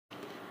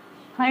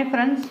Hi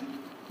friends,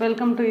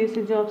 welcome to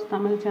Easy Jobs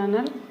Tamil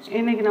channel.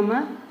 இன்னைக்கு நம்ம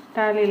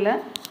டாலியில்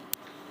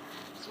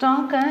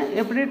ஸ்டாக்கை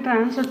எப்படி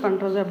ட்ரான்ஸ்ஃபர்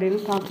பண்ணுறது அப்படின்னு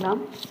பார்க்கலாம்.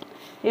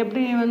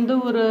 எப்படி வந்து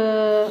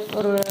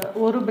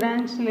ஒரு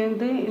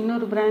பிரான்ச்லேருந்து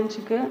இன்னொரு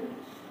பிரான்ச்சுக்கு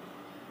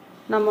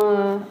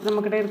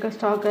நம்மக்கிட்ட இருக்க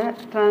ஸ்டாக்கை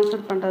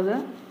ட்ரான்ஸ்ஃபர் பண்ணுறது,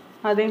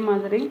 அதே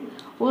மாதிரி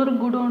ஒரு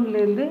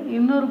குடோன்லேருந்து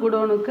இன்னொரு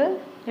குடோனுக்கு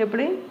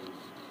எப்படி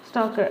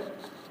ஸ்டாக்கை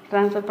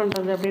ட்ரான்ஸ்ஃபர்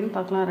பண்ணுறது அப்படின்னு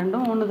பார்க்கலாம்.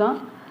 ரெண்டும் ஒன்று தான்.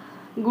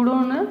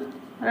 குடோனு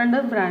ரெண்டு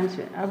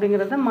பிரான்ச்சு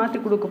அப்படிங்கிறத மாற்றி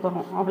கொடுக்க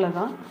போகிறோம்,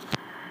 அவ்வளோதான்.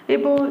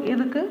 இப்போது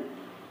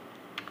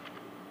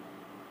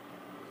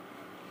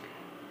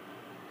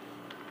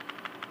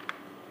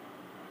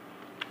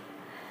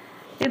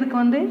இதுக்கு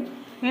வந்து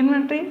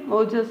இன்வென்ட்ரி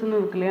வவுச்சர்ஸ்னு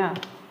இருக்கு இல்லையா,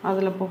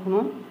 அதில்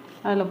போகணும்.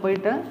 அதில்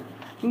போயிட்டு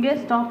இங்கே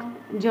ஸ்டாக்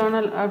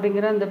ஜேர்னல்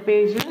அப்படிங்கிற அந்த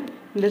பேஜ்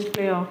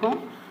டிஸ்பிளே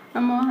ஆகும்.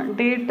 நம்ம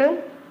டேட்டு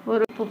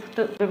ஒரு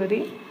 5th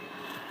February.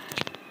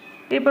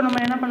 இப்போ நம்ம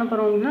என்ன பண்ண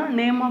போகிறோம் அப்படின்னா,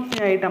 நேம் ஆஃப்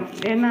தி ஐட்டம்,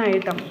 என்ன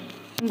ஐட்டம்,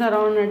 இந்த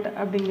ரவுண்ட்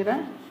அப்படிங்கிற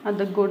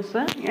அந்த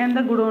குட்ஸை எந்த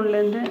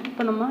குடோன்லேருந்து,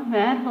 இப்போ நம்ம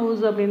வேர்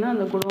ஹவுஸ் அப்படின்னா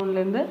அந்த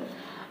குடோன்லேருந்து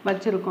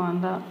வச்சுருக்கோம்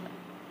அந்த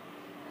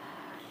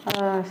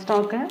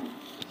ஸ்டாக்கை.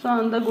 ஸோ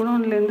அந்த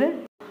குடோன்லேருந்து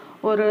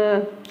ஒரு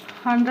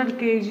 100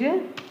 kg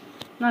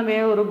நான்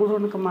வேறு ஒரு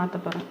குடோனுக்கு மாற்ற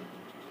போகிறேன்.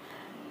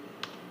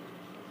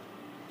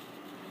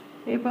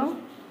 இப்போ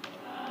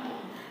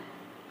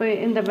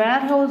இந்த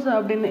வேர் ஹவுஸ்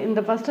அப்படின்னு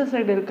இந்த ஃபஸ்ட்டு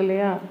சைடு இருக்கு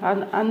இல்லையா,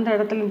 அந்த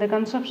இடத்துல இந்த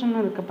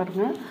கன்ஸ்ட்ரக்ஷன் இருக்க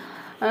பாருங்கள்.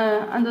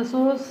 அந்த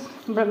சோர்ஸ்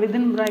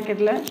வித்தின்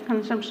ப்ராக்கெட்டில்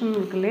கன்ஸ்ட்ரக்ஷன்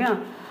இருக்கு இல்லையா,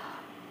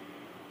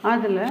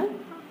 அதில்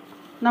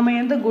நம்ம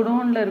எந்த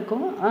குடோனில்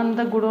இருக்கோம்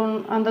அந்த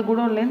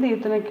குடோன்லேருந்து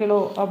இத்தனை கிலோ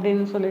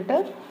அப்படின்னு சொல்லிட்டு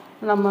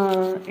நம்ம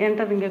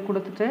என்டர் இங்கே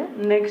கொடுத்துட்டு,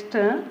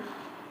 நெக்ஸ்ட்டு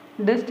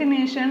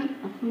டெஸ்டினேஷன்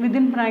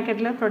வித்தின்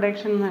ப்ராக்கெட்டில்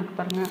ப்ரொடக்ஷன் இருக்கு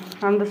பாருங்கள்.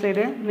 அந்த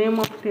side name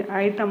of the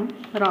item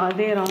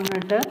அதே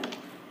ரானட்டு.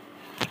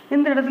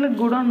 இந்த இடத்துல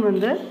குடோன்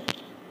வந்து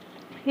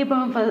இப்போ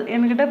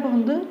என்கிட்ட இப்போ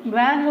வந்து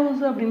வேர்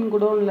ஹவுஸ் அப்படின்னு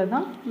குடோனில்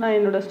தான் நான்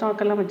என்னோடய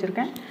ஸ்டாக்கெல்லாம்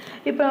வச்சுருக்கேன்.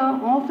 இப்போ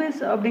ஆஃபீஸ்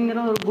அப்படிங்கிற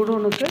ஒரு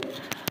குடோனுக்கு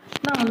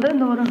நான் வந்து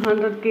இந்த ஒரு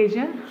 100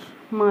 kg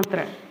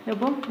மாற்றுறேன்.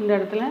 இப்போது இந்த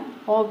இடத்துல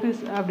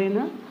ஆஃபீஸ்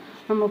அப்படின்னு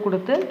நம்ம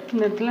கொடுத்து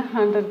இந்த இடத்துல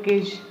 100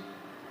 kg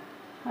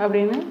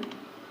அப்படின்னு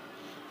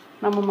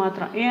நம்ம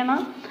மாற்றுறோம். ஏன்னா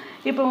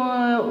இப்போ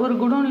ஒரு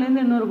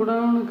குடோன்லேருந்து இன்னொரு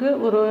குடோனுக்கு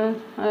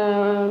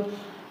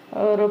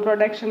ஒரு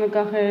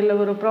ப்ரொடக்ஷனுக்காக இல்லை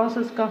ஒரு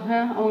ப்ராசஸ்க்காக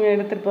அவங்க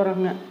எடுத்துகிட்டு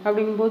போகிறாங்க.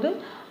 அப்படிங்கும்போது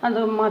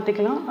அதை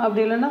மாற்றிக்கலாம்.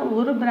 அப்படி இல்லைன்னா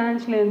ஒரு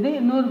பிரான்ச்லேருந்து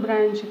இன்னொரு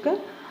பிரான்ச்சுக்கு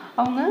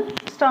அவங்க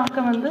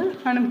ஸ்டாக்கை வந்து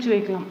அனுப்பிச்சி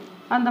வைக்கலாம்.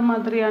 அந்த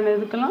மாதிரியான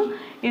இதுக்கெல்லாம்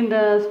இந்த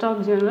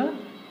ஸ்டாக் ஜேர்னல்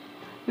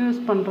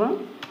யூஸ் பண்ணுறோம்.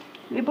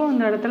 இப்போ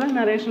இந்த இடத்துல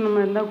நரேஷன்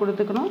நம்ம எல்லாம்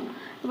கொடுத்துக்கணும்.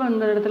 இப்போ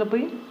இந்த இடத்துல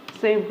போய்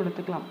சேவ்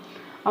கொடுத்துக்கலாம்,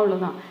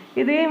 அவ்வளோதான்.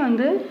 இதே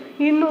வந்து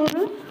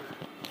இன்னொரு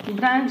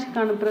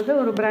பிரான்ச்சுக்கு அனுப்புறது,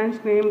 ஒரு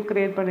பிரான்ச் நேம்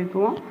க்ரியேட்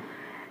பண்ணிக்குவோம்.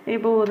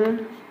 இப்போ ஒரு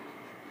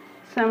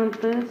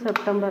 7th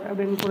September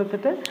அப்படின்னு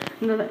கொடுத்துட்டு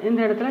இந்த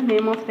இடத்துல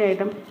நேம் ஆஃப் தி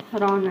ஐட்டம்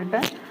ரானட்டை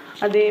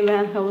அதே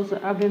வேர் ஹவுஸ்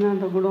அப்படின்னு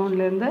அந்த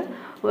குடோன்லேருந்து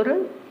ஒரு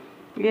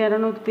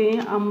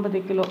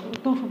 250 கிலோ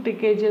 250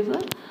 kgs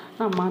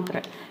நான்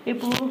மாற்றுறேன்.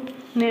 இப்போது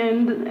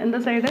இந்த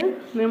சைடு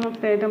நேம் ஆஃப்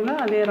தி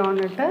ஐட்டமில் அதே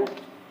ரானட்டை.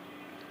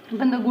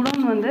 இப்போ இந்த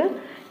குடோன் வந்து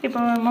இப்போ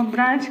நம்ம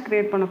பிரான்ச்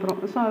க்ரியேட் பண்ண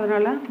போகிறோம். ஸோ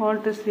அதனால்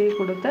Alt+C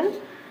கொடுத்து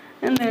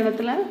இந்த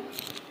இடத்துல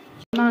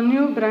நான்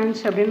நியூ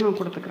பிரான்ச் அப்படின்னு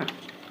நான் கொடுத்துக்கிறேன்.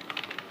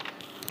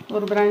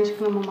 ஒரு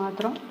பிரான்ச்சுக்கு நம்ம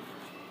மாற்றுறோம்.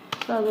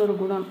 ஸோ அது ஒரு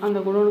குடோன், அந்த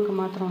குடோனுக்கு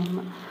மாற்றுறோம்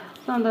நம்ம.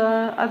 ஸோ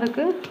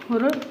அதுக்கு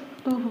ஒரு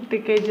 250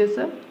 kgs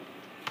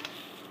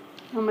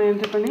நம்ம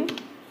என்ட்ரி பண்ணி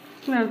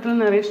இந்த இடத்துல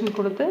நரேஷன்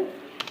கொடுத்து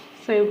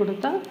சேவ்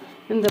கொடுத்தா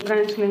இந்த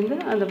பிரான்ச்லேருந்து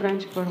அந்த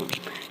பிரான்ச்சுக்கு வரும்.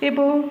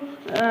 இப்போது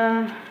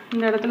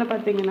இந்த இடத்துல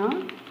பார்த்தீங்கன்னா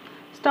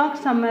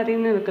ஸ்டாக்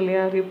சம்மரின்னு இருக்கு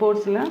இல்லையா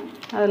ரிப்போர்ட்ஸில்,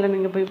 அதில்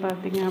நீங்கள் போய்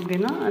பார்த்தீங்க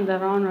அப்படின்னா அந்த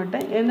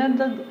ரானட்டை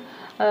எந்தெந்த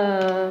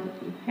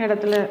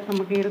இடத்துல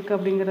நமக்கு இருக்குது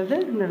அப்படிங்கிறது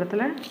இந்த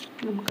இடத்துல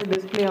நமக்கு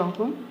டிஸ்பிளே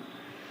ஆகும்.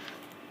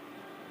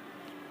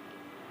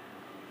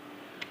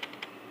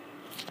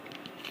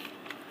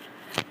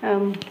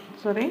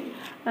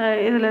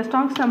 இதில்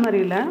ஸ்டாக்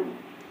சம்மரியில்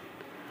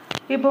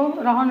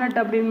இப்போது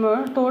ரானட் அப்படின்னு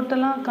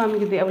டோட்டலாக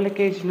காமிக்குது எவ்வளோ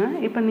கேஜின்னு.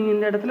 இப்போ நீங்கள்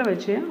இந்த இடத்துல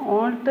வச்சு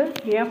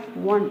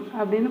Alt+F1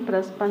 அப்படின்னு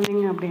ப்ரெஸ்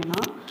பண்ணிங்க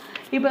அப்படின்னா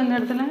இப்போ இந்த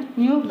இடத்துல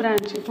நியூ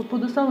பிரான்ச், இப்போ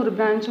புதுசாக ஒரு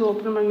பிரான்ச்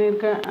ஓப்பன்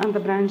பண்ணியிருக்க அந்த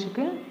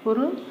பிரான்ச்சுக்கு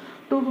ஒரு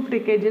 250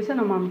 kgs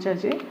நம்ம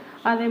அனுப்பிச்சாச்சு.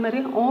 அதே மாதிரி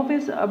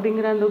ஆஃபீஸ்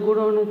அப்படிங்கிற அந்த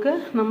குடோனுக்கு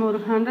நம்ம ஒரு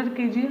 100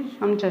 kg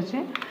அனுப்பிச்சாச்சு.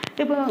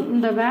 இப்போ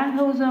இந்த வேர்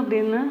ஹவுஸ்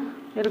அப்படின்னு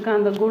இருக்க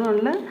அந்த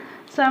குடோனில்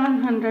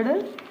 700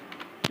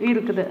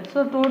 இருக்குது. ஸோ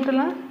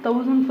டோட்டலாக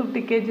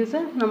 1050 kgs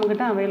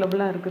நம்மக்கிட்ட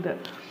அவைலபிளாக இருக்குது.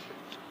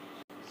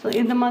 ஸோ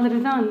இந்த மாதிரி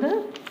தான் வந்து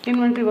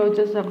இன்வென்ட்ரி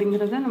வவுச்சர்ஸ்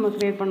அப்படிங்கிறத நம்ம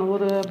க்ரியேட் பண்ணோம்.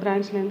 ஒரு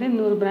பிரான்ச்லேருந்து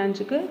இன்னொரு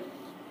பிரான்ச்சுக்கு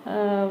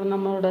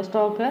நம்மளோட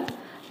ஸ்டாக்கை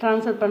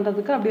ட்ரான்ஸ்ஃபர்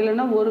பண்ணுறதுக்கு, அப்படி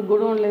இல்லைன்னா ஒரு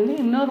குடோன்லேருந்து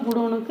இன்னொரு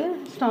குடோனுக்கு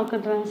ஸ்டாக்கை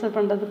ட்ரான்ஸ்ஃபர்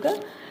பண்ணுறதுக்கு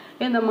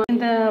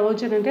இந்த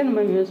வவுச்சர்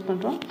நம்ம யூஸ்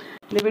பண்ணுறோம்.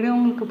 இந்த வீடியோ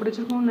உங்களுக்கு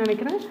பிடிச்சிருக்கும்னு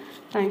நினைக்கிறேன்.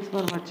 தேங்க்ஸ்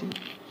ஃபார் வாட்சிங்.